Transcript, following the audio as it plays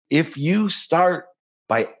if you start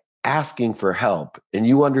by asking for help and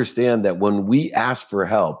you understand that when we ask for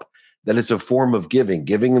help, that it's a form of giving.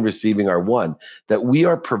 Giving and receiving are one, that we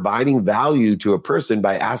are providing value to a person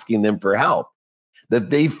by asking them for help, that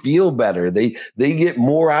they feel better. They get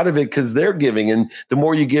more out of it because they're giving. And the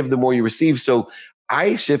more you give, the more you receive. So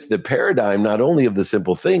I shift the paradigm, not only of the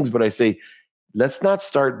simple things, but I say, let's not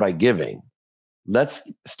start by giving.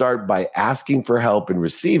 Let's start by asking for help and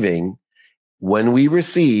receiving. When we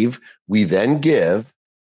receive, we then give,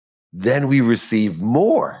 then we receive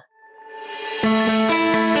more.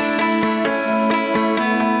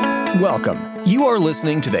 Welcome. You are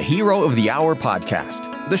listening to the Hero of the Hour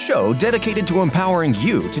podcast, the show dedicated to empowering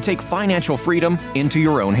you to take financial freedom into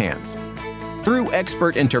your own hands. Through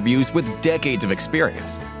expert interviews with decades of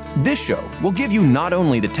experience, this show will give you not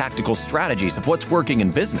only the tactical strategies of what's working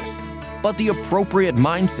in business, but the appropriate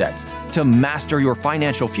mindsets to master your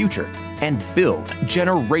financial future and build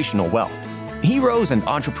generational wealth. Heroes and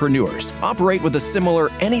entrepreneurs operate with a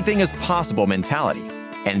similar anything is possible mentality,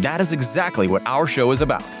 and that is exactly what our show is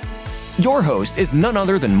about. Your host is none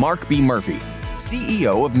other than Mark B. Murphy,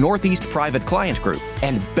 CEO of Northeast Private Client Group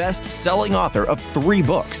and best-selling author of 3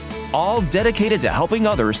 books, all dedicated to helping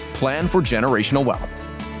others plan for generational wealth.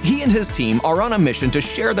 He and his team are on a mission to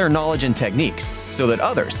share their knowledge and techniques so that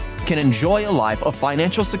others can enjoy a life of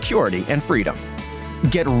financial security and freedom.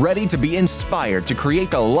 Get ready to be inspired to create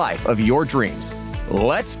the life of your dreams.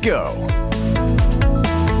 Let's go.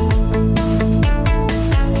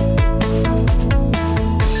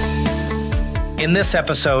 In this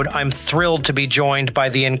episode, I'm thrilled to be joined by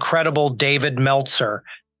the incredible David Meltzer.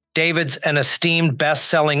 David's an esteemed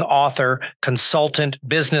best-selling author, consultant,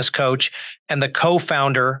 business coach, and the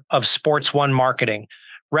co-founder of Sports One Marketing,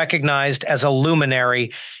 recognized as a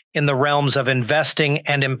luminary in the realms of investing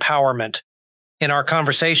and empowerment. In our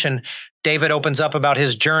conversation, David opens up about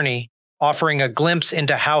his journey, offering a glimpse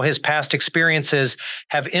into how his past experiences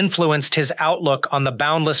have influenced his outlook on the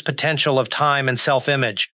boundless potential of time and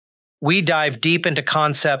self-image. We dive deep into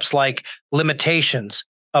concepts like limitations,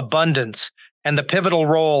 abundance, and the pivotal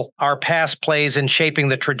role our past plays in shaping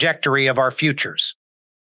the trajectory of our futures.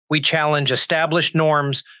 We challenge established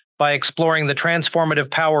norms by exploring the transformative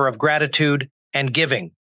power of gratitude and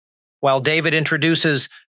giving, while David introduces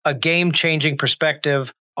a game-changing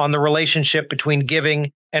perspective on the relationship between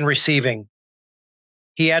giving and receiving.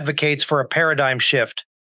 He advocates for a paradigm shift,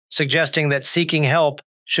 suggesting that seeking help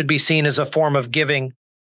should be seen as a form of giving,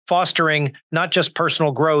 fostering not just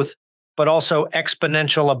personal growth, but also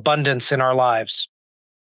exponential abundance in our lives.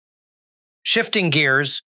 Shifting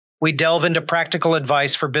gears, we delve into practical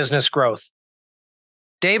advice for business growth.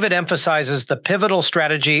 David emphasizes the pivotal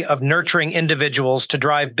strategy of nurturing individuals to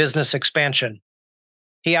drive business expansion.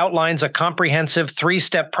 He outlines a comprehensive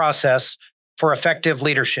 3-step process for effective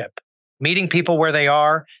leadership, meeting people where they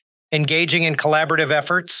are, engaging in collaborative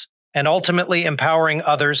efforts, and ultimately empowering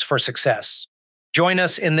others for success. Join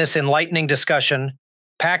us in this enlightening discussion,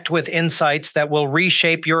 packed with insights that will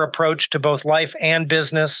reshape your approach to both life and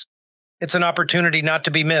business. It's an opportunity not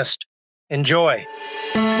to be missed. Enjoy.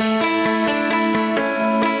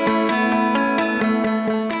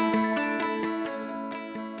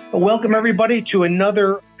 Welcome, everybody, to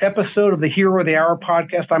another episode of the Hero of the Hour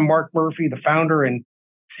podcast. I'm Mark Murphy, the founder and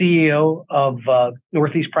CEO of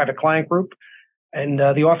Northeast Private Client Group, and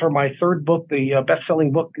the author of my 3rd book, the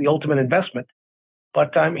best-selling book, The Ultimate Investment.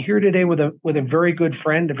 But I'm here today with a very good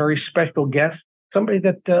friend, a very special guest, somebody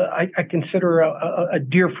that I consider a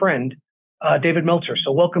dear friend, David Meltzer.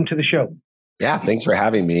 So welcome to the show. Yeah, thanks for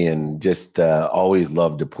having me. And just always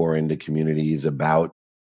love to pour into communities about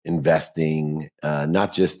investing,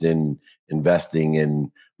 not just in investing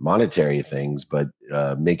in monetary things, but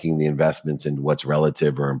making the investments in what's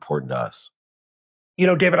relative or important to us. You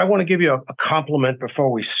know, David, I want to give you a compliment before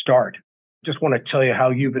we start. Just want to tell you how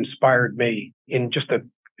you've inspired me in just a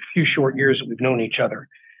few short years that we've known each other.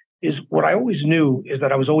 Is what I always knew is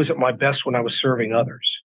that I was always at my best when I was serving others.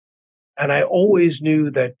 And I always knew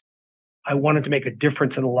that I wanted to make a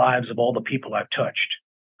difference in the lives of all the people I've touched.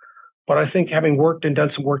 But I think having worked and done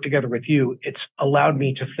some work together with you, it's allowed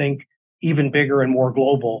me to think even bigger and more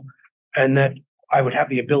global, and that I would have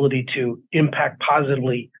the ability to impact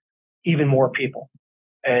positively even more people.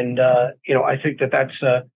 And, I think that's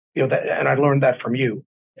and I learned that from you,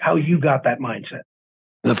 how you got that mindset.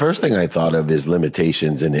 The first thing I thought of is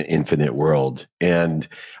limitations in an infinite world. And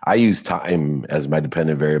I use time as my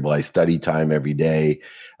dependent variable. I study time every day.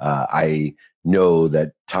 I know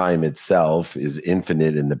that time itself is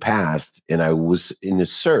infinite in the past. And I was in a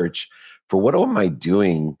search for what am I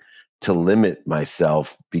doing to limit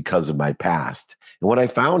myself because of my past. And what I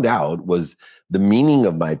found out was the meaning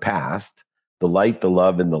of my past, the light, the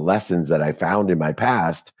love, and the lessons that I found in my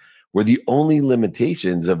past were the only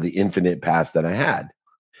limitations of the infinite past that I had.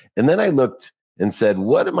 And then I looked and said,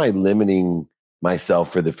 what am I limiting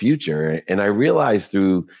myself for the future? And I realized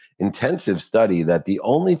through intensive study that the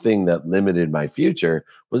only thing that limited my future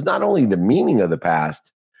was not only the meaning of the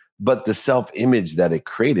past, but the self-image that it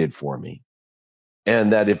created for me.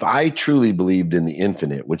 And that if I truly believed in the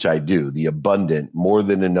infinite, which I do, the abundant, more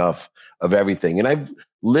than enough of everything, and I've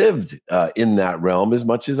lived in that realm as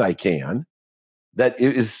much as I can, that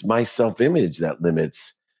it is my self-image that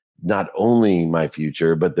limits not only my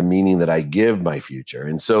future, but the meaning that I give my future.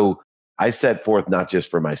 And so I set forth not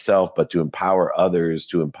just for myself, but to empower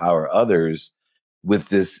others with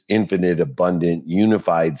this infinite, abundant,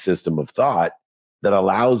 unified system of thought that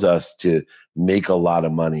allows us to make a lot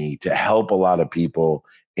of money, to help a lot of people,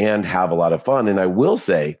 and have a lot of fun. And I will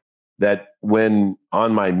say that when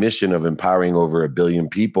on my mission of empowering over 1 billion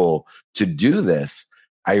people to do this,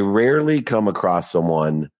 I rarely come across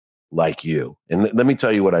someone like you. And let me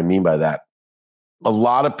tell you what I mean by that. A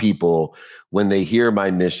lot of people, when they hear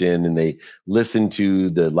my mission and they listen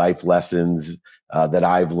to the life lessons that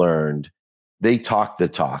I've learned, they talk the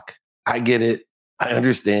talk. I get it. I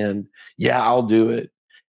understand. Yeah, I'll do it.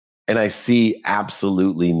 And I see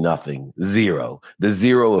absolutely nothing, zero, the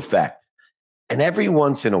zero effect. And every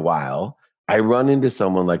once in a while, I run into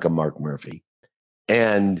someone like a Mark Murphy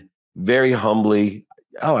and very humbly,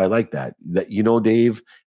 oh, I like that. Dave,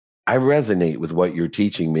 I resonate with what you're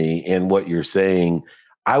teaching me and what you're saying.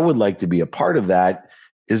 I would like to be a part of that.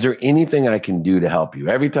 Is there anything I can do to help you?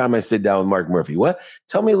 Every time I sit down with Mark Murphy,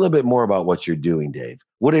 tell me a little bit more about what you're doing, Dave.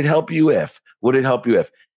 Would it help you if? Would it help you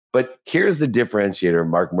if? But here's the differentiator of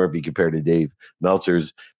Mark Murphy compared to Dave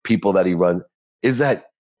Meltzer's people that he runs, is that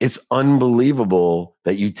it's unbelievable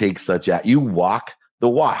that you take you walk the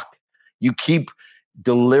walk. You keep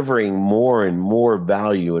delivering more and more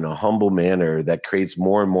value in a humble manner that creates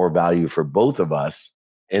more and more value for both of us.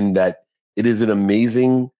 And that it is an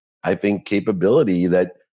amazing, I think, capability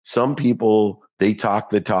that some people, they talk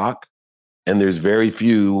the talk, and there's very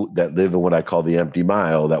few that live in what I call the empty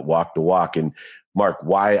mile, that walk the walk. And Mark,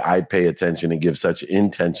 why I pay attention and give such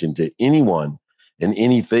intention to anyone and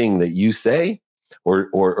anything that you say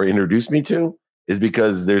or introduce me to is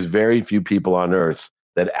because there's very few people on earth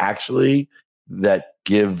that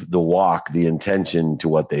give the walk the intention to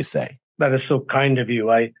what they say. That is so kind of you.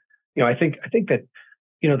 I think that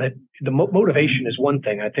that the motivation is one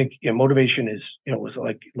thing. I think motivation is was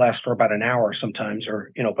like lasts for about an hour sometimes,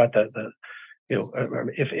 or about the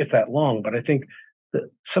if that long. But I think that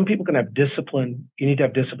some people can have discipline. You need to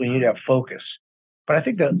have discipline. You need to have focus. But I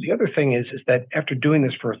think that the other thing is that after doing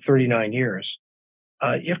this for 39 years,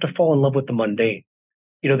 you have to fall in love with the mundane.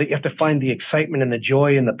 That you have to find the excitement and the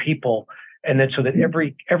joy in the people. And then so that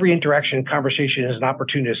every interaction and conversation is an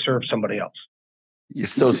opportunity to serve somebody else. You're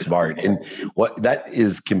so smart. And what that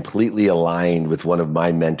is completely aligned with one of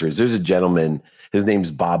my mentors. There's a gentleman, his name's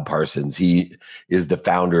Bob Parsons. He is the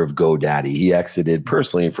founder of GoDaddy. He exited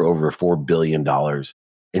personally for over $4 billion.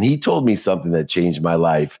 And he told me something that changed my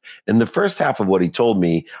life. And the first half of what he told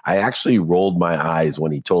me, I actually rolled my eyes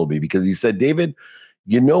when he told me, because he said, David,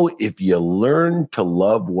 if you learn to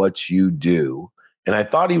love what you do, and I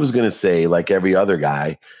thought he was going to say, like every other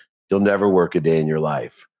guy, you'll never work a day in your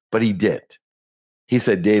life. But he didn't. He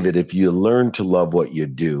said, David, if you learn to love what you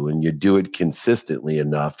do and you do it consistently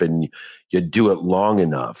enough and you do it long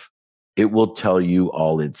enough, it will tell you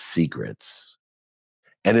all its secrets.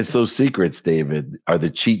 And it's those secrets, David, are the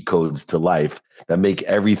cheat codes to life that make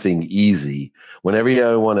everything easy. When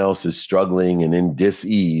everyone else is struggling and in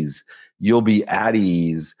dis-ease, you'll be at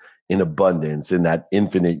ease in abundance in that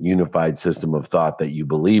infinite unified system of thought that you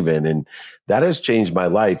believe in. And that has changed my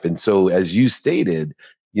life. And so, as you stated,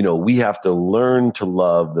 we have to learn to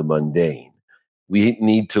love the mundane. We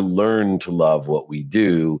need to learn to love what we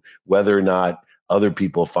do, whether or not other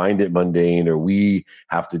people find it mundane, or we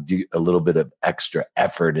have to do a little bit of extra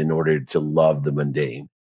effort in order to love the mundane.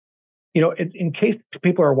 In case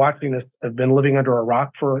people are watching this, have been living under a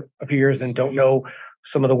rock for a few years and don't know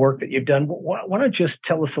some of the work that you've done, why don't you just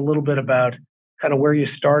tell us a little bit about kind of where you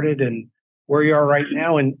started and where you are right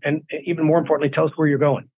now, and even more importantly, tell us where you're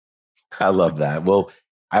going. I love that. Well,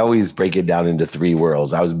 I always break it down into 3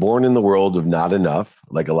 worlds. I was born in the world of not enough,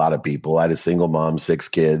 like a lot of people. I had a single mom, 6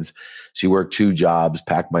 kids. She worked 2 jobs,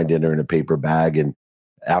 packed my dinner in a paper bag. And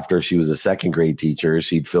after she was a 2nd grade teacher,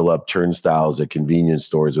 she'd fill up turnstiles at convenience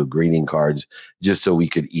stores with greeting cards just so we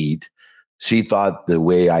could eat. She thought the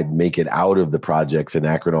way I'd make it out of the projects in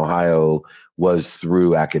Akron, Ohio was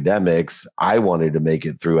through academics. I wanted to make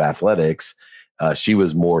it through athletics. she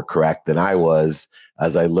was more correct than I was,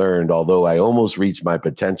 as I learned, although I almost reached my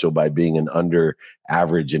potential by being an under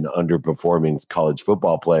average and underperforming college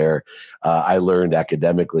football player. I learned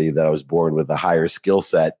academically that I was born with a higher skill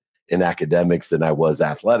set in academics than I was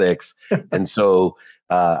athletics. And so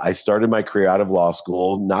I started my career out of law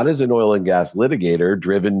school, not as an oil and gas litigator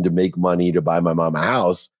driven to make money to buy my mom a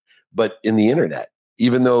house, but in the internet.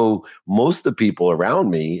 Even though most of the people around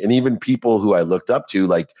me, and even people who I looked up to,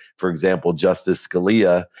 like, for example, Justice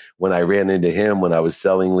Scalia, when I ran into him when I was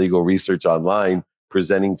selling legal research online,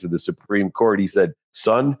 presenting to the Supreme Court, he said,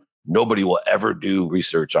 "Son, nobody will ever do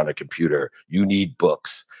research on a computer. You need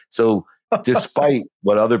books." So despite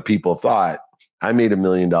what other people thought, I made $1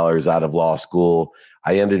 million out of law school.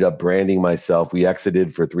 I ended up branding myself. We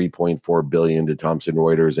exited for $3.4 billion to Thomson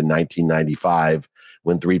Reuters in 1995,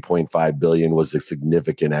 when $3.5 billion was a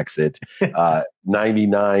significant exit.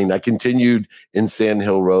 99, I continued in Sand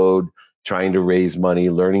Hill Road, trying to raise money,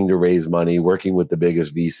 learning to raise money, working with the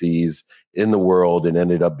biggest VCs in the world, and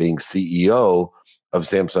ended up being CEO of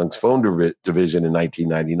Samsung's phone division in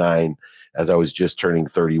 1999, as I was just turning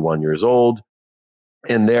 31 years old.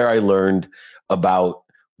 And there I learned about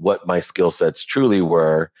what my skill sets truly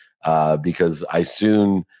were, because I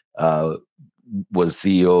soon was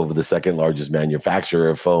CEO of the second largest manufacturer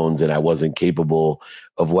of phones, and I wasn't capable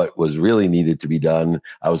of what was really needed to be done.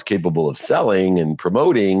 I was capable of selling and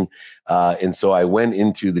promoting. And so I went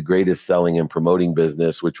into the greatest selling and promoting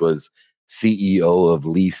business, which was CEO of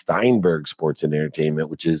Lee Steinberg Sports and Entertainment,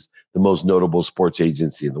 which is the most notable sports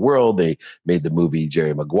agency in the world. They made the movie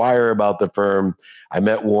Jerry Maguire about the firm. I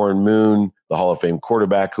met Warren Moon, the Hall of Fame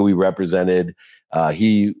quarterback who we represented.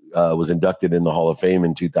 He was inducted in the Hall of Fame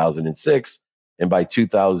in 2006. And by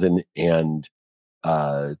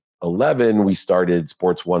 2011, we started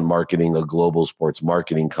Sports One Marketing, a global sports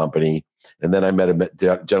marketing company. And then I met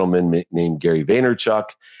a gentleman named Gary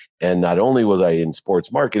Vaynerchuk. And not only was I in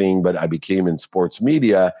sports marketing, but I became in sports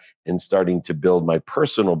media and starting to build my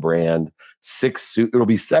personal brand. It'll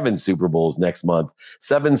be 7 Super Bowls next month.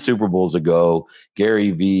 7 Super Bowls ago,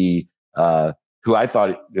 Gary V, who I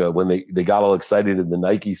thought, when they got all excited in the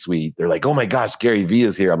Nike suite, they're like, "Oh my gosh, Gary V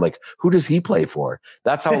is here." I'm like, "Who does he play for?"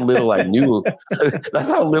 That's how little I knew. That's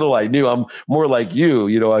how little I knew. I'm more like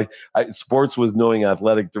you. Sports was knowing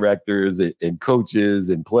athletic directors and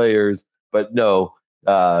coaches and players, but no,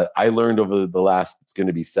 I learned over the last, it's going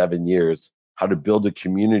to be 7 years, how to build a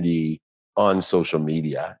community on social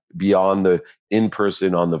media beyond the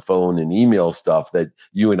in-person, on the phone and email stuff that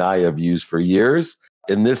you and I have used for years.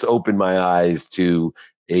 And this opened my eyes to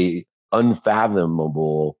a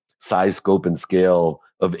unfathomable size, scope, and scale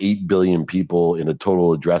of 8 billion people in a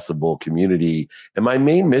total addressable community. And my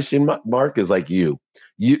main mission, Mark, is like you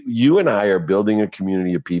and I are building a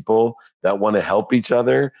community of people that want to help each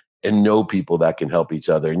other and know people that can help each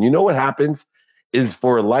other. And you know what happens is,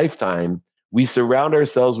 for a lifetime, we surround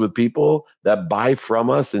ourselves with people that buy from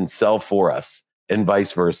us and sell for us, and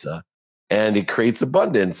vice versa. And it creates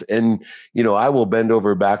abundance. And, I will bend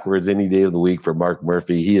over backwards any day of the week for Mark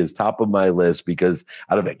Murphy. He is top of my list because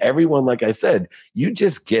out of everyone, like I said, you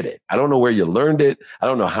just get it. I don't know where you learned it. I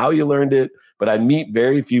don't know how you learned it, but I meet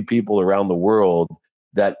very few people around the world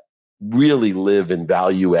that really live in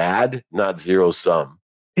value add, not zero sum.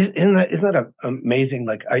 Isn't that amazing?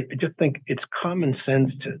 Like, I just think it's common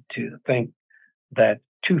sense to think that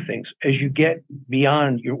two things, as you get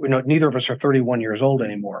beyond, neither of us are 31 years old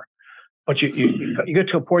anymore. But you get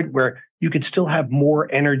to a point where you could still have more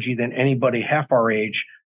energy than anybody half our age,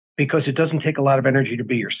 because it doesn't take a lot of energy to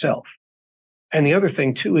be yourself. And the other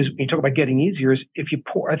thing too is, when you talk about getting easier, is if you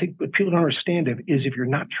pour, I think what people don't understand is if you're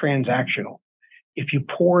not transactional, if you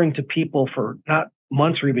pour into people for not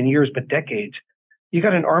months or even years, but decades, you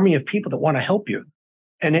got an army of people that want to help you.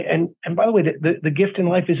 And by the way, the gift in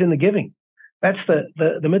life is in the giving. That's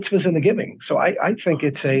the mitzvah is in the giving. So I think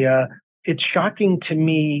it's shocking to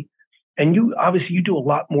me. And you do a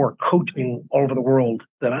lot more coaching all over the world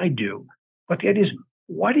than I do. But the idea is,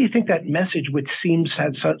 why do you think that message, which seems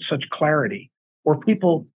had such clarity, or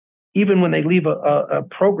people, even when they leave a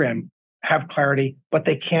program, have clarity, but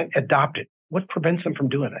they can't adopt it? What prevents them from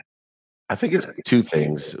doing it? I think it's 2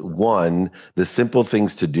 things. One, the simple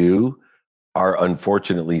things to do are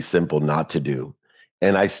unfortunately simple not to do.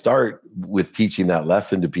 And I start with teaching that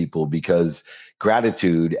lesson to people because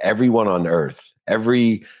gratitude, everyone on earth,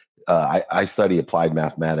 I study applied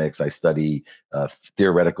mathematics. I study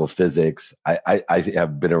theoretical physics. I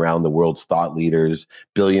have been around the world's thought leaders,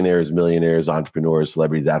 billionaires, millionaires, entrepreneurs,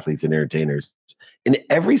 celebrities, athletes, and entertainers. And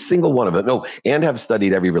every single one of them, and have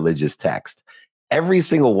studied every religious text. Every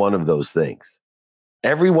single one of those things,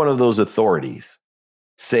 every one of those authorities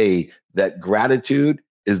say that gratitude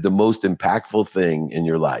is the most impactful thing in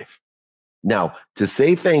your life. Now, to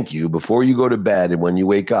say thank you before you go to bed and when you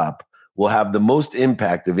wake up will have the most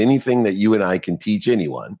impact of anything that you and I can teach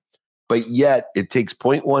anyone. But yet it takes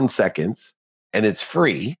 0.1 seconds and it's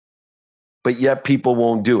free, but yet people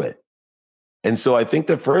won't do it. And so I think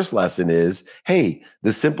the first lesson is, hey,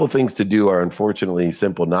 the simple things to do are unfortunately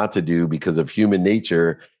simple not to do because of human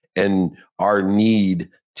nature and our need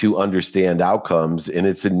to understand outcomes. And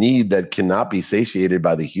it's a need that cannot be satiated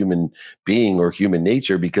by the human being or human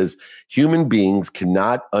nature, because human beings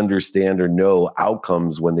cannot understand or know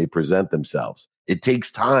outcomes when they present themselves. It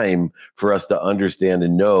takes time for us to understand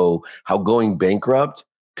and know how going bankrupt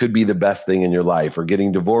could be the best thing in your life, or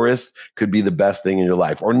getting divorced could be the best thing in your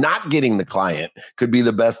life, or not getting the client could be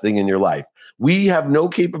the best thing in your life. We have no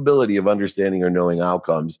capability of understanding or knowing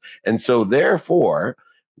outcomes. And so therefore,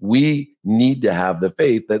 we need to have the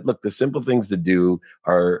faith that, look, the simple things to do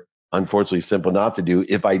are unfortunately simple not to do.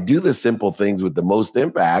 If I do the simple things with the most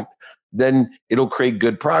impact, then it'll create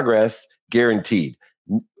good progress, guaranteed.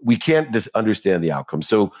 We can't just understand the outcome.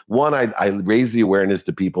 So one, I raise the awareness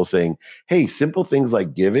to people saying, hey, simple things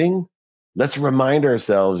like giving, let's remind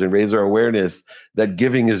ourselves and raise our awareness that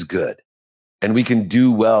giving is good and we can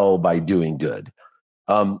do well by doing good.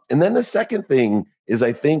 And then the second thing is,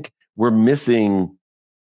 I think we're missing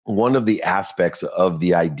one of the aspects of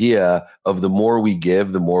the idea of the more we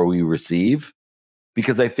give, the more we receive,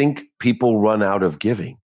 because I think people run out of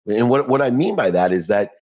giving. And what I mean by that is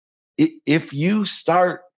that if you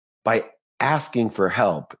start by asking for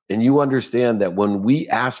help and you understand that when we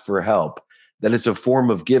ask for help, that it's a form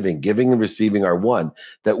of giving and receiving are one,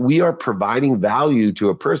 that we are providing value to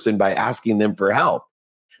a person by asking them for help,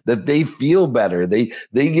 that they feel better. They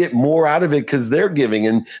get more out of it because they're giving.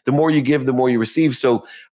 And the more you give, the more you receive. So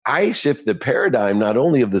I shift the paradigm, not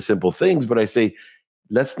only of the simple things, but I say,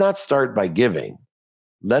 let's not start by giving.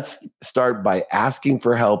 Let's start by asking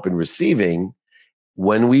for help and receiving.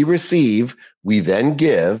 When we receive, we then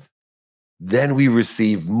give, then we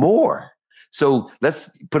receive more. So let's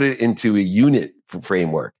put it into a unit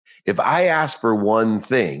framework. If I ask for one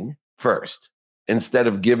thing first, instead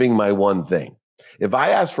of giving my one thing, if I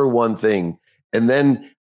ask for one thing, and then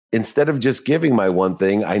instead of just giving my one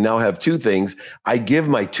thing, I now have two things, I give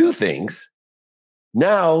my two things.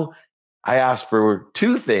 Now I ask for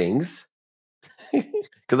two things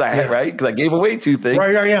because I gave away two things.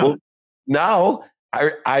 Right. Well, now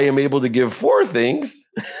I am able to give four things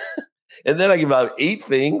and then I give out 8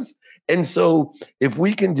 things. And so if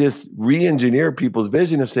we can just re-engineer people's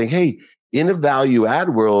vision of saying, hey, in a value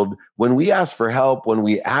add world, when we ask for help, when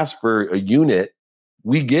we ask for a unit,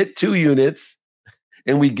 we get 2 units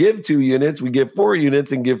and we give 2 units, we give 4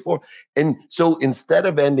 units and give 4. And so instead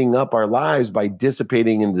of ending up our lives by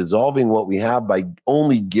dissipating and dissolving what we have by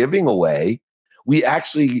only giving away, we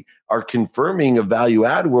actually are confirming a value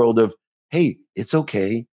add world of, hey, it's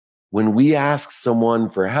okay. When we ask someone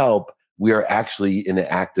for help, we are actually in an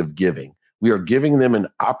act of giving. We are giving them an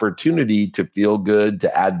opportunity to feel good,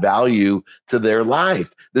 to add value to their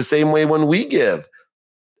life, the same way when we give.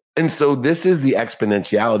 And so this is the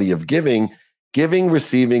exponentiality of giving. Giving,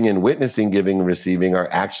 receiving, and witnessing giving and receiving are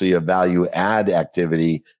actually a value add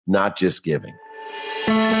activity, not just giving.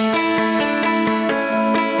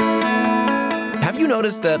 Have you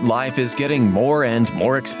noticed that life is getting more and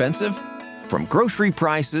more expensive? From grocery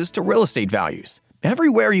prices to real estate values,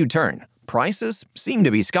 everywhere you turn, prices seem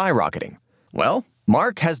to be skyrocketing. Well,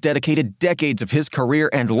 Mark has dedicated decades of his career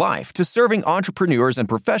and life to serving entrepreneurs and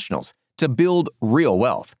professionals to build real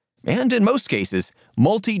wealth, and in most cases,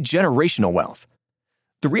 multi-generational wealth.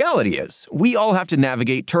 The reality is, we all have to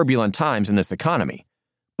navigate turbulent times in this economy,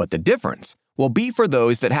 but the difference will be for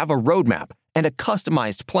those that have a roadmap and a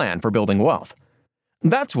customized plan for building wealth.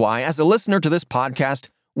 That's why, as a listener to this podcast,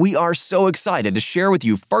 we are so excited to share with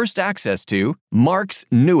you first access to Mark's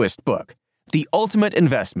newest book, The Ultimate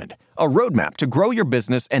Investment, a roadmap to grow your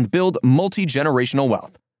business and build multi-generational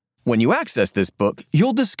wealth. When you access this book,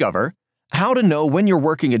 you'll discover how to know when you're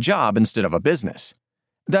working a job instead of a business.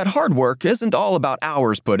 That hard work isn't all about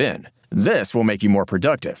hours put in. This will make you more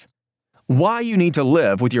productive. Why you need to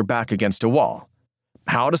live with your back against a wall.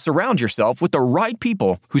 How to surround yourself with the right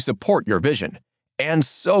people who support your vision. And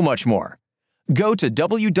so much more. Go to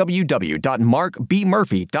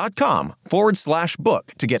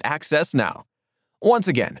www.markbmurphy.com/book to get access now. Once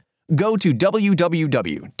again, go to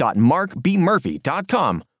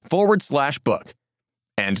www.markbmurphy.com/book.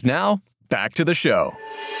 And now, back to the show.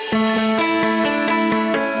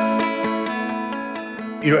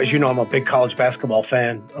 As you know, I'm a big college basketball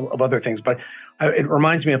fan of other things, but it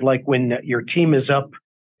reminds me of like when your team is up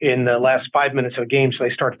in the last 5 minutes of a game, so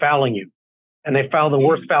they start fouling you, and they foul the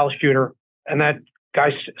worst foul shooter, and that guy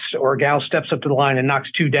or gal steps up to the line and knocks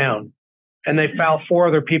 2 down, and they foul 4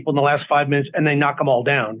 other people in the last 5 minutes, and they knock them all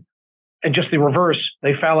down. And just the reverse,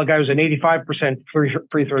 they foul a guy who's an 85%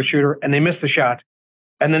 free throw shooter, and they miss the shot,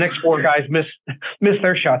 and the next 4 guys miss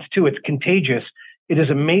their shots too. It's contagious. It is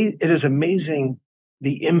amazing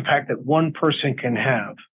the impact that one person can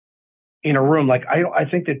have in a room. Like I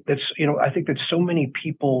think that so many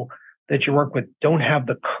people that you work with don't have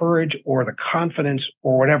the courage or the confidence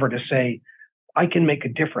or whatever to say, I can make a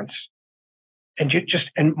difference. And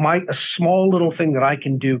a small little thing that I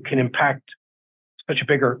can do can impact such a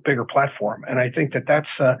bigger platform. And I think that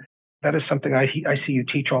is something I see you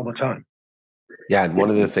teach all the time. Yeah, and one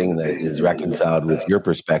of the things that is reconciled with your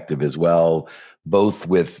perspective as well, both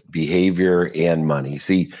with behavior and money.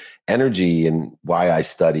 See, energy, and why I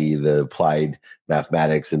study the applied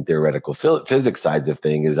mathematics and theoretical physics sides of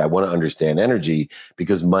things, is I want to understand energy,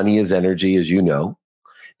 because money is energy, as you know,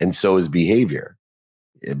 and so is behavior.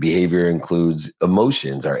 Behavior includes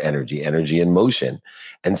emotions, our energy and motion.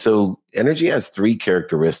 And so energy has 3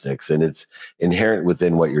 characteristics, and it's inherent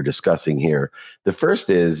within what you're discussing here. The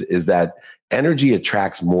first is that energy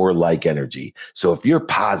attracts more like energy. So if you're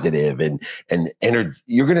positive and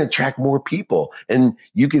you're going to attract more people. And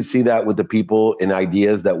you can see that with the people and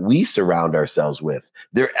ideas that we surround ourselves with.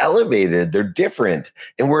 They're elevated, they're different,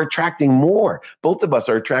 and we're attracting more. Both of us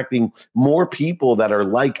are attracting more people that are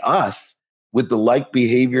like us, with the like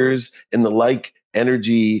behaviors and the like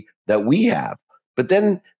energy that we have. But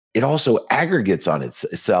then it also aggregates on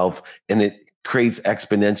itself, and it creates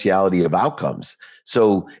exponentiality of outcomes.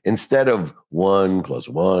 So instead of 1 +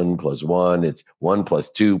 1 + 1, it's 1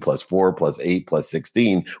 + 2 + 4 + 8 +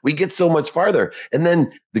 16. We get so much farther. And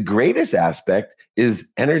then the greatest aspect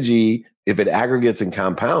is energy. If it aggregates and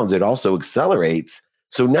compounds, it also accelerates.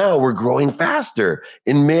 So now we're growing faster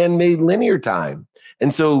in man-made linear time.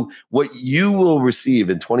 And so what you will receive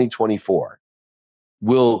in 2024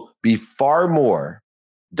 will be far more,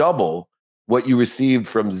 double what you received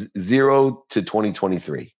from 0 to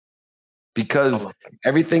 2023. Because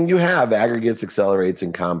everything you have aggregates, accelerates,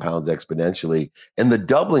 and compounds exponentially. And the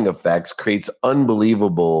doubling effects creates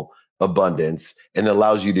unbelievable abundance and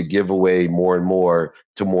allows you to give away more and more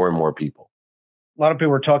to more and more people. A lot of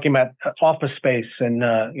people are talking about office space and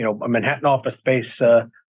a Manhattan office space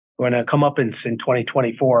going to come up in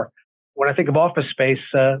 2024. When I think of office space,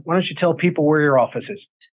 why don't you tell people where your office is?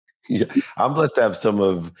 Yeah, I'm blessed to have some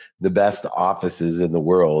of the best offices in the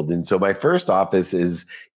world. And so my first office is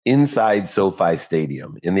inside SoFi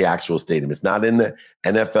Stadium, in the actual stadium. It's not in the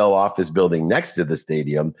NFL office building next to the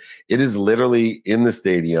stadium. It is literally in the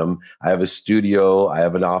stadium. I have a studio, I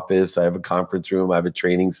have an office, I have a conference room, I have a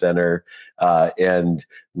training center, and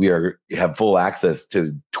we have full access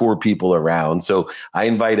to tour people around. So I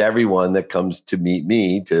invite everyone that comes to meet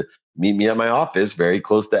me at my office, very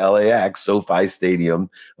close to LAX, SoFi Stadium,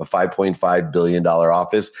 a $5.5 billion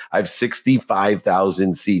office. I have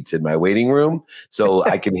 65,000 seats in my waiting room, so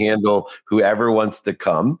I can handle whoever wants to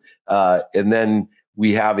come. And then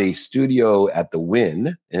we have a studio at the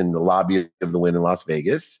Wynn, in the lobby of the Wynn in Las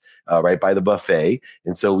Vegas, right by the buffet.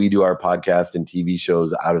 And so we do our podcast and TV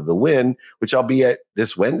shows out of the Wynn, which I'll be at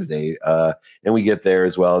this Wednesday. And we get there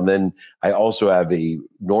as well. And then I also have a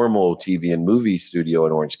normal TV and movie studio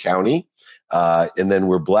in Orange County. And then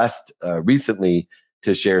we're blessed recently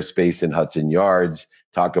to share space in Hudson Yards,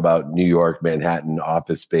 talk about New York, Manhattan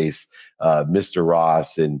office space. Mr.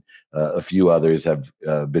 Ross and a few others have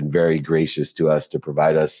been very gracious to us to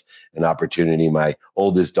provide us an opportunity. My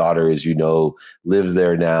oldest daughter, as you know, lives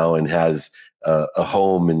there now and has a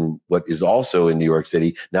home in what is also in New York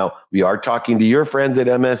City. Now, we are talking to your friends at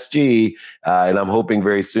MSG, and I'm hoping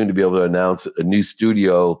very soon to be able to announce a new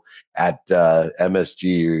studio at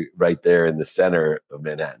MSG right there in the center of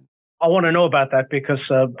Manhattan. I want to know about that because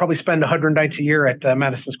probably spend 100 nights a year at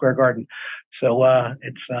Madison Square Garden. So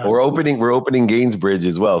it's we're opening Gainsbridge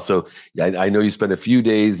as well. So I know you spent a few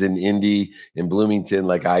days in Indy, in Bloomington,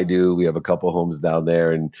 like I do. We have a couple homes down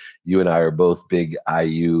there, and you and I are both big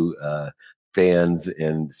IU fans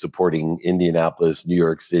and supporting Indianapolis, New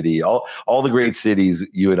York City, all the great cities.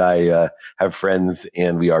 You and I have friends,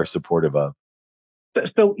 and we are supportive of.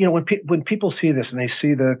 So when people see this and they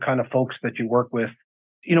see the kind of folks that you work with.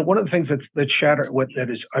 One of the things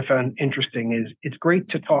I found interesting is it's great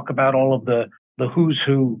to talk about all of the who's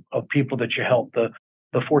who of people that you help,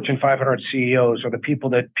 the Fortune 500 CEOs or the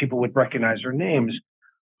people that people would recognize their names.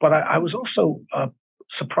 But I was also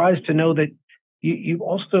surprised to know that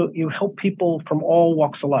you help people from all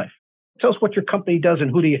walks of life. Tell us what your company does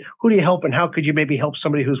and who do you help and how could you maybe help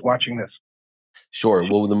somebody who's watching this? Sure.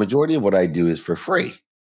 Well, the majority of what I do is for free.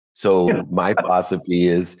 So my philosophy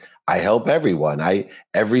is I help everyone. I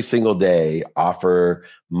every single day offer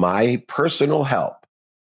my personal help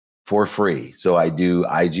for free. So I do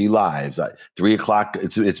IG lives. 3 o'clock.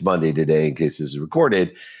 It's Monday today, in case this is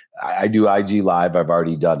recorded. I do IG live. I've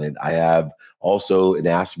already done it. I have also an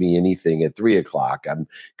Ask Me Anything at 3 o'clock.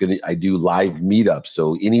 I do live meetups.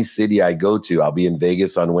 So any city I go to, I'll be in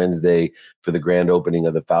Vegas on Wednesday for the grand opening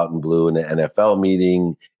of the Fountain Blue and the NFL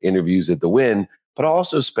meeting, interviews at the Wynn. But I'll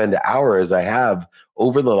also spend an hour, as I have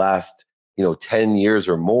over the last 10 years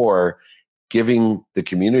or more, giving the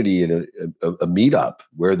community a meetup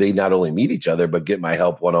where they not only meet each other, but get my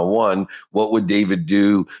help one-on-one. What would David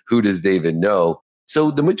do? Who does David know?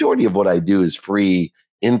 So the majority of what I do is free,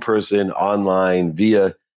 in person, online,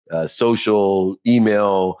 via social,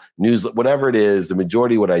 email, news, whatever it is. The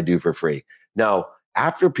majority of what I do for free. Now,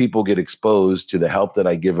 after people get exposed to the help that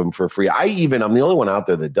I give them for free, I'm the only one out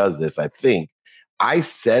there that does this, I think. I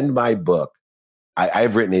send my book.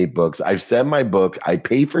 I've written 8 books. I send my book. I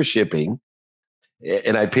pay for shipping,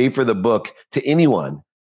 and I pay for the book to anyone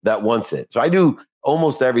that wants it. So I do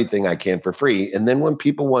almost everything I can for free. And then when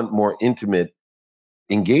people want more intimate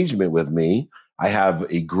engagement with me, I have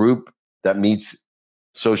a group that meets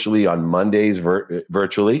socially on Mondays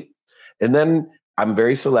virtually. And then I'm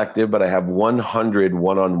very selective, but I have 100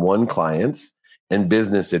 one-on-one clients and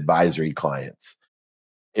business advisory clients.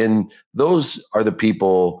 And those are the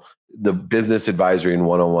people, the business advisory and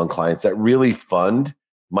one-on-one clients that really fund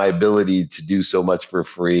my ability to do so much for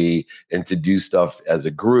free and to do stuff as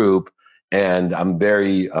a group. And I'm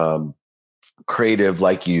very creative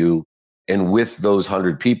like you. And with those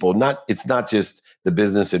 100 people, it's not just the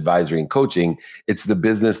business advisory and coaching, it's the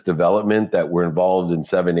business development that we're involved in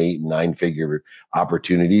 7, 8, and 9-figure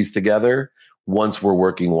opportunities together once we're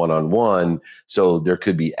working one-on-one. So there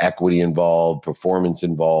could be equity involved, performance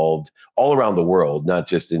involved, all around the world, not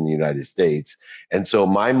just in the United States. And so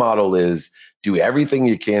my model is do everything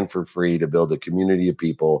you can for free to build a community of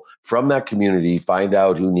people. From that community, find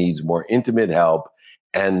out who needs more intimate help,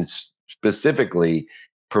 and specifically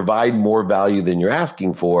provide more value than you're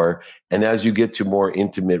asking for. And as you get to more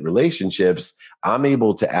intimate relationships, I'm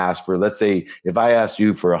able to ask for, let's say, if I asked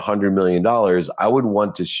you for $100 million, I would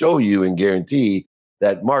want to show you and guarantee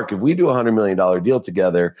that, Mark, if we do a $100 million deal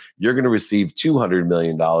together, you're going to receive $200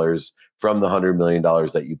 million from the $100 million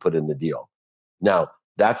that you put in the deal. Now,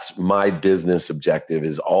 that's my business objective,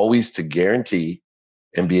 is always to guarantee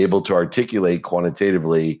and be able to articulate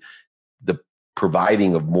quantitatively the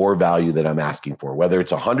providing of more value that I'm asking for. Whether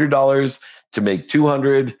it's $100 to make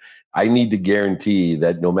 200, I need to guarantee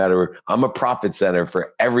that no matter, I'm a profit center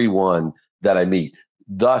for everyone that I meet.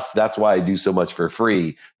 Thus, that's why I do so much for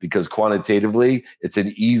free, because quantitatively, it's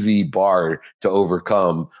an easy bar to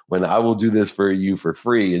overcome when I will do this for you for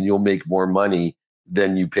free and you'll make more money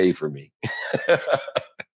than you pay for me.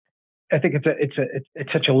 I think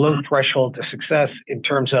it's such a low threshold to success in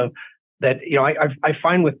terms of that. I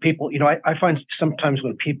find with people, I find sometimes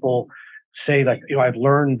when people say, like, I've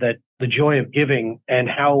learned that the joy of giving and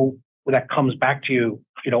how that comes back to you,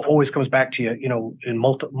 always comes back to you, in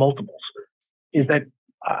multiples, is that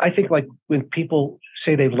I think, like, when people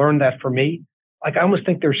say they've learned that from me, like, I almost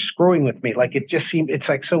think they're screwing with me. Like, it just seems, it's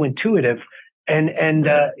like so intuitive, and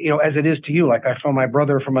as it is to you, like I found my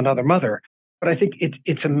brother from another mother. But I think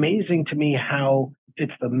it's amazing to me how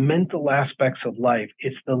it's the mental aspects of life.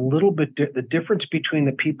 It's the little bit, the difference between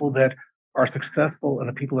the people that are successful and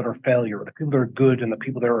the people that are failure, the people that are good and the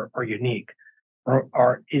people that are unique.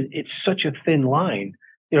 It's such a thin line.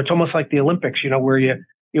 It's almost like the Olympics, where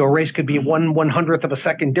a race could be 1/100th of a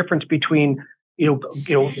second difference between,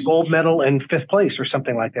 gold medal and 5th place or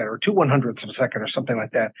something like that, or 2/100ths of a second or something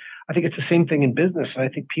like that. I think it's the same thing in business. And I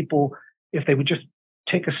think people, if they would just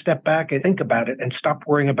take a step back and think about it and stop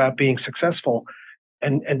worrying about being successful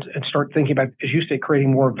and start thinking about, as you say,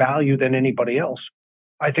 creating more value than anybody else.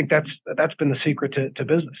 I think that's been the secret to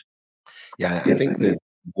business. Yeah, I think that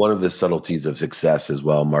one of the subtleties of success as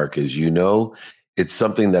well, Mark, is, it's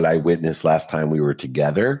something that I witnessed last time we were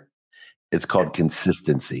together. It's called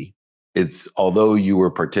consistency. It's, although you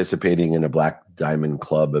were participating in a Black Diamond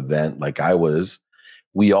Club event like I was,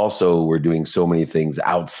 we also were doing so many things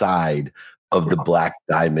outside of the Black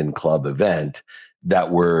Diamond Club event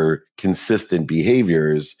that were consistent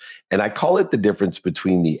behaviors. And I call it the difference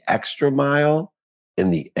between the extra mile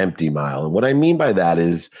and the empty mile. And what I mean by that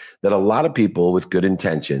is that a lot of people with good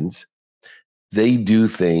intentions, they do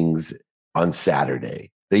things on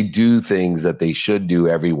Saturday. They do things that they should do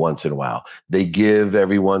every once in a while. They give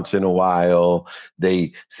every once in a while.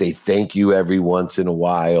 They say thank you every once in a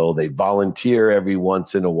while. They volunteer every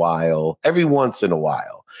once in a while. Every once in a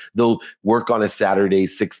while. They'll work on a Saturday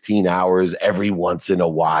 16 hours every once in a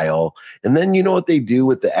while. And then you know what they do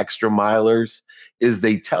with the extra milers is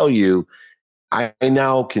they tell you, I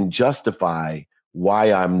now can justify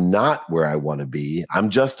why I'm not where I want to be. I'm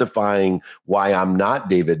justifying why I'm not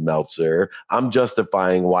David Meltzer. I'm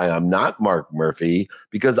justifying why I'm not Mark Murphy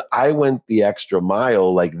because I went the extra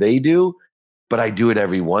mile like they do, but I do it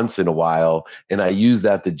every once in a while. And I use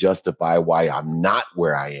that to justify why I'm not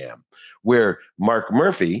where I am. Where Mark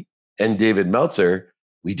Murphy and David Meltzer,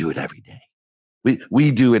 we do it every day.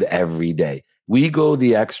 We do it every day. We go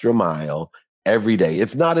the extra mile every day.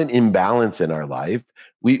 It's not an imbalance in our life.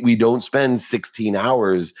 We don't spend 16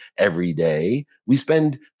 hours every day. We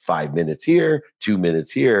spend 5 minutes here, 2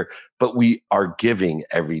 minutes here, but we are giving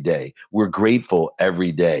every day. We're grateful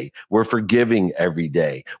every day. We're forgiving every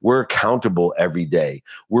day. We're accountable every day.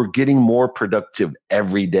 We're getting more productive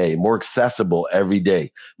every day, more accessible every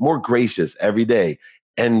day, more gracious every day.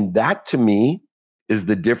 And that to me is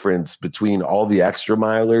the difference between all the extra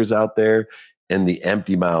milers out there and the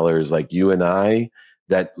empty milers like you and I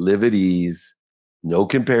that live at ease, no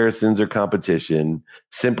comparisons or competition,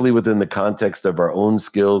 simply within the context of our own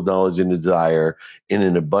skills, knowledge, and desire in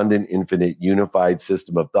an abundant, infinite, unified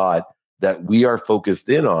system of thought that we are focused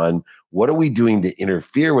in on. What are we doing to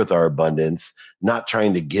interfere with our abundance, not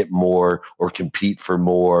trying to get more or compete for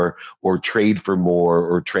more or trade for more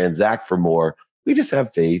or transact for more? We just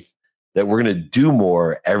have faith that we're going to do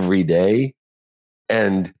more every day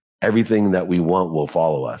and everything that we want will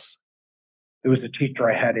follow us. There was a teacher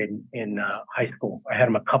I had in high school. I had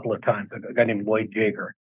him a couple of times, a guy named Lloyd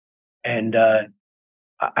Jaeger. And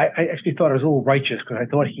I actually thought I was a little righteous because I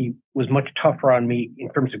thought he was much tougher on me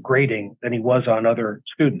in terms of grading than he was on other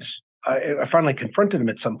students. I finally confronted him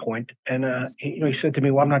at some point, and he said to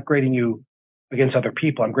me, well, I'm not grading you against other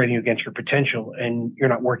people. I'm grading you against your potential, and you're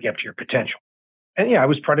not working up to your potential. And yeah, I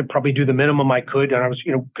was trying to probably do the minimum I could, and I was,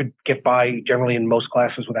 could get by generally in most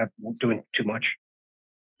classes without doing too much.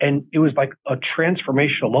 And it was like a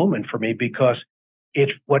transformational moment for me because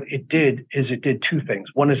what it did two things.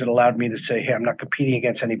 One is it allowed me to say, hey, I'm not competing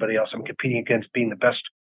against anybody else. I'm competing against being the best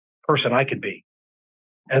person I could be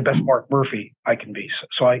and the best Mark Murphy I can be.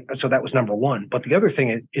 So that was number one. But the other thing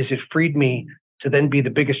is it freed me to then be the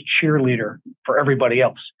biggest cheerleader for everybody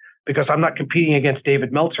else. Because I'm not competing against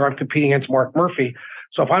David Meltzer, I'm competing against Mark Murphy.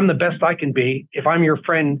 So if I'm the best I can be, if I'm your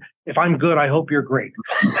friend, if I'm good, I hope you're great.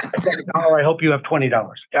 I hope you have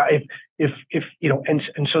 $20.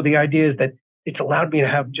 And so the idea is that it's allowed me to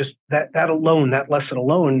have just that alone, that lesson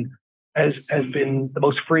alone, has been the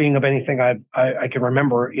most freeing of anything I can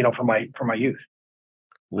remember, from my youth.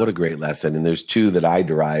 What a great lesson. And there's two that I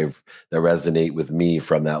derive that resonate with me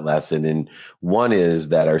from that lesson. And one is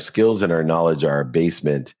that our skills and our knowledge are our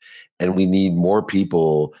basement, and we need more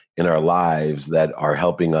people in our lives that are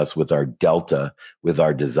helping us with our delta, with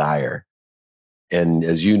our desire. And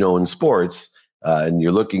as you know, in sports, and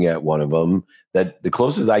you're looking at one of them, that the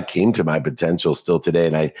closest I came to my potential still today,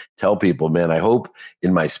 and I tell people, man, I hope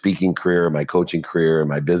in my speaking career, my coaching career,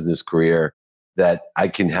 my business career, that I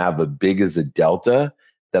can have as big as a delta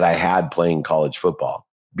that I had playing college football,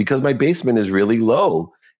 because my basement is really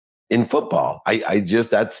low in football.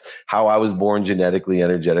 That's how I was born, genetically,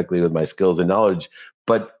 energetically, with my skills and knowledge.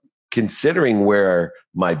 But considering where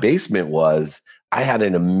my basement was, I had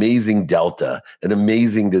an amazing delta, an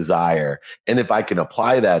amazing desire. And if I can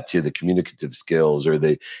apply that to the communicative skills or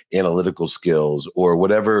the analytical skills or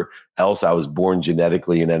whatever else I was born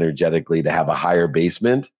genetically and energetically to have a higher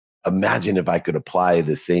basement, imagine if I could apply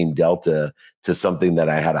the same delta to something that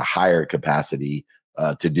I had a higher capacity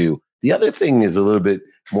to do. The other thing is a little bit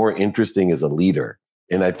more interesting as a leader.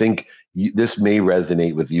 And I think this may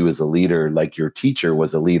resonate with you as a leader, like your teacher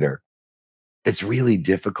was a leader. It's really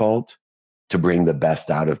difficult to bring the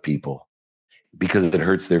best out of people because it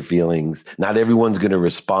hurts their feelings. Not everyone's going to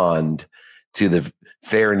respond to the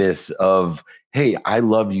fairness of, hey, I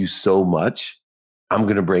love you so much. I'm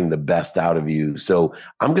going to bring the best out of you. So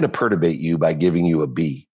I'm going to perturbate you by giving you a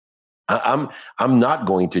B. I'm not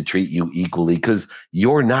going to treat you equally because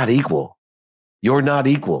you're not equal. You're not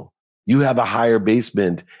equal. You have a higher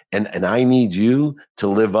basement, and I need you to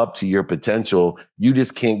live up to your potential. You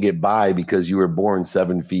just can't get by because you were born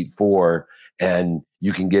 7'4" and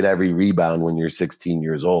you can get every rebound when you're 16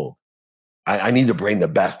 years old. I need to bring the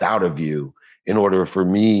best out of you in order for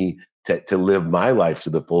me to live my life to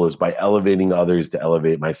the fullest by elevating others to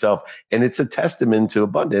elevate myself. And it's a testament to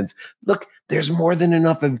abundance. Look, there's more than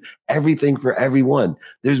enough of everything for everyone.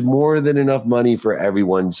 There's more than enough money for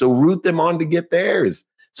everyone. So root them on to get theirs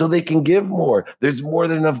so they can give more. There's more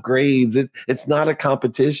than enough grades. It's not a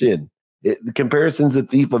competition. The comparison's the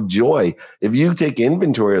thief of joy. If you take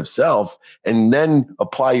inventory of self and then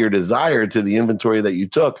apply your desire to the inventory that you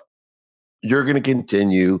took, you're going to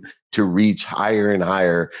continue to reach higher and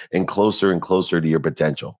higher and closer to your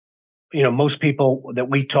potential. Most people that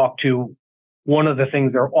we talk to, one of the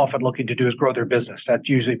things they're often looking to do is grow their business. That's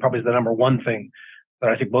usually probably the number one thing that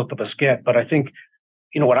I think both of us get. But I think,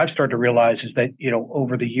 what I've started to realize is that,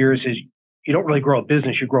 over the years is you don't really grow a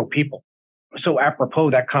business, you grow people. So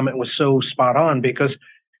apropos, that comment was so spot on, because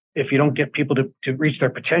if you don't get people to reach their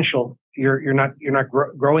potential, you're not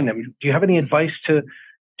growing them. Do you have any advice to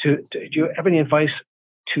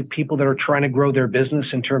people that are trying to grow their business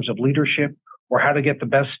in terms of leadership, or how to get the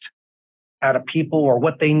best out of people, or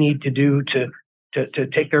what they need to do to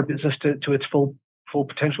take their business to its full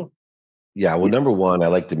potential? Yeah. Well, number one, I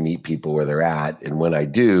like to meet people where they're at. And when I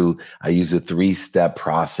do, I use a 3-step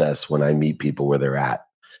process when I meet people where they're at.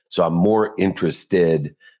 So I'm more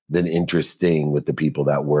interested than interesting with the people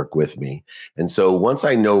that work with me. And so once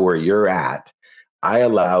I know where you're at, I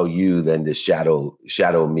allow you then to shadow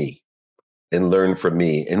me and learn from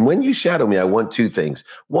me. And when you shadow me, I want 2 things.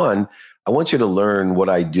 One, I want you to learn what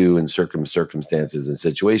I do in circumstances and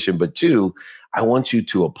situation. But 2, I want you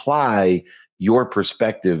to apply your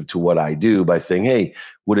perspective to what I do by saying, hey,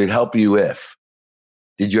 would it help you if?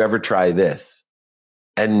 Did you ever try this?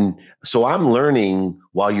 And so I'm learning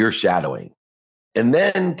while you're shadowing. And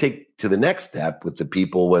then take to the next step with the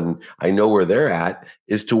people when I know where they're at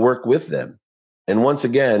is to work with them. And once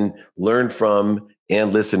again, learn from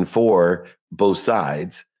and listen for both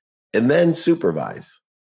sides, and then supervise.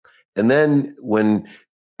 And then when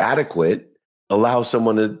adequate, allow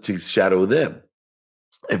someone to shadow them.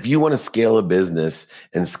 If you want to scale a business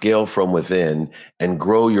and scale from within and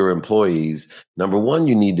grow your employees, number one,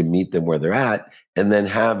 you need to meet them where they're at, and then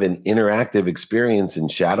have an interactive experience in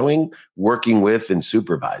shadowing, working with, and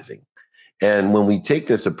supervising. And when we take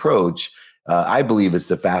this approach, I believe it's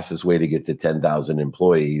the fastest way to get to 10,000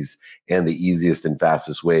 employees and the easiest and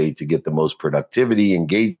fastest way to get the most productivity,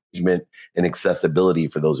 engagement, and accessibility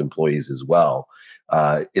for those employees as well.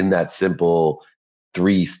 In that simple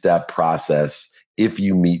 3-step process, if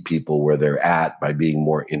you meet people where they're at by being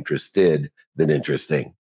more interested than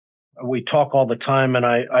interesting. We talk all the time, and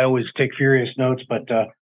I always take furious notes, but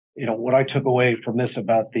what I took away from this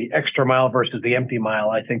about the extra mile versus the empty mile,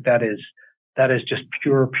 I think that is just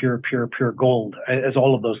pure gold, as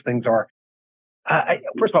all of those things are.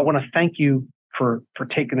 First of all, I want to thank you for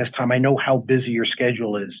taking this time. I know how busy your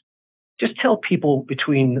schedule is. Just tell people,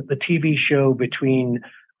 between the TV show, between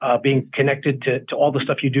being connected to all the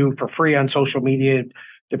stuff you do for free on social media,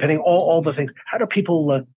 depending all the things, how do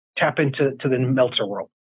people tap into the Meltzer world?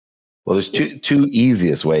 Well, there's two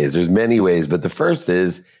easiest ways. There's many ways, but the first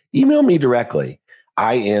is email me directly.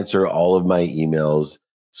 I answer all of my emails.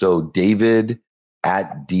 So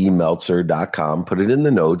david@dmeltzer.com. Put it in the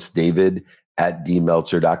notes,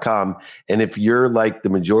 david@dmeltzer.com. And if you're like the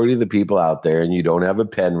majority of the people out there and you don't have a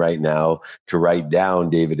pen right now to write down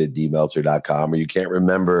david@dmeltzer.com, or you can't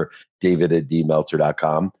remember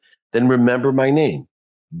david@dmeltzer.com, then remember my name,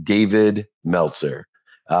 David Meltzer.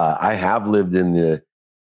 I have lived in the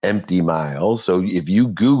empty mile. So if you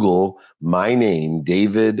Google my name,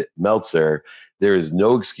 David Meltzer, there is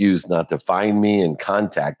no excuse not to find me and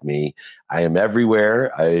contact me. I am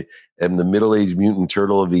everywhere. I am the middle-aged mutant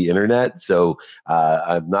turtle of the internet. So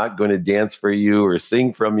I'm not going to dance for you or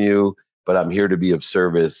sing from you, but I'm here to be of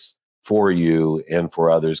service for you and for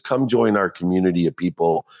others. Come join our community of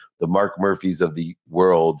people, the Mark Murphys of the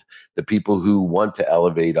world, the people who want to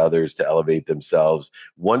elevate others, to elevate themselves,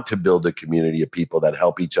 want to build a community of people that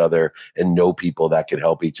help each other and know people that can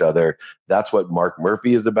help each other. That's what Mark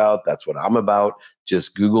Murphy is about. That's what I'm about.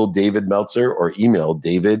 Just Google David Meltzer or email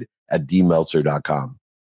david@dmeltzer.com.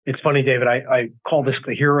 It's funny, David, I call this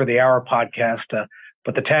the Hero of the Hour podcast,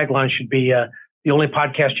 but the tagline should be the only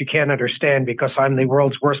podcast you can't understand, because I'm the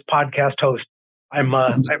world's worst podcast host. I'm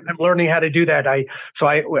learning how to do that. I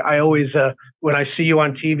always when I see you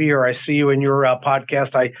on TV or I see you in your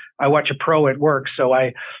podcast, I watch a pro at work. So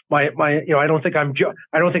I don't think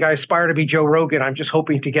I aspire to be Joe Rogan. I'm just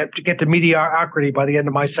hoping to get to mediocrity by the end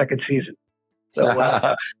of my second season. So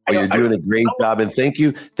well, you're doing a great job, and thank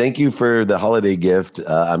you for the holiday gift.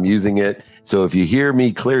 I'm using it. So if you hear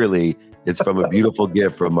me clearly, it's from a beautiful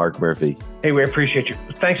gift from Mark Murphy. Hey, we appreciate you.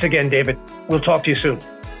 Thanks again, David. We'll talk to you soon.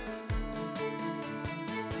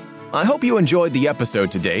 I hope you enjoyed the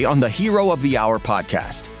episode today on the Hero of the Hour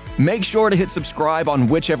podcast. Make sure to hit subscribe on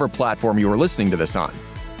whichever platform you are listening to this on.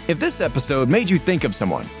 If this episode made you think of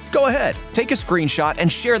someone, go ahead, take a screenshot and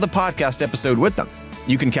share the podcast episode with them.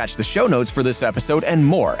 You can catch the show notes for this episode and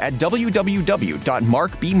more at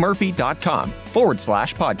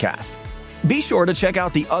www.markbmurphy.com/podcast. Be sure to check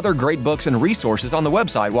out the other great books and resources on the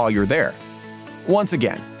website while you're there. Once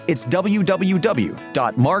again, it's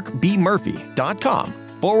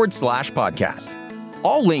www.markbmurphy.com/podcast.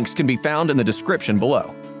 All links can be found in the description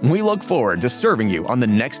below. We look forward to serving you on the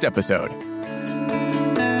next episode.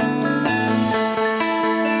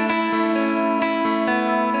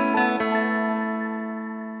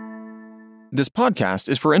 This podcast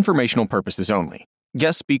is for informational purposes only.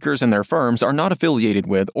 Guest speakers and their firms are not affiliated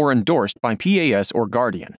with or endorsed by PAS or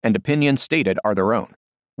Guardian, and opinions stated are their own.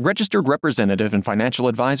 Registered representative and financial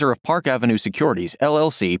advisor of Park Avenue Securities,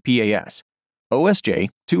 LLC, PAS. OSJ,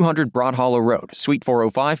 200 Broad Hollow Road, Suite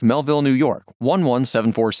 405, Melville, New York,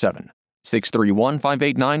 11747,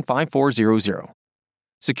 631-589-5400.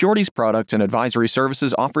 Securities products and advisory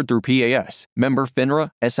services offered through PAS, member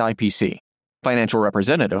FINRA, SIPC. Financial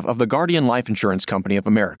representative of the Guardian Life Insurance Company of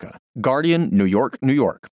America, Guardian, New York, New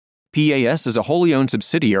York. PAS is a wholly owned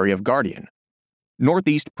subsidiary of Guardian.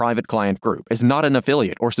 Northeast Private Client Group is not an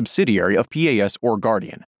affiliate or subsidiary of PAS or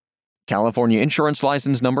Guardian. California Insurance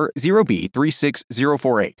License Number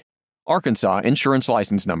 0B36048. Arkansas Insurance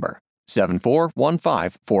License Number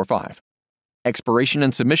 741545. Expiration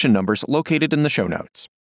and submission numbers located in the show notes.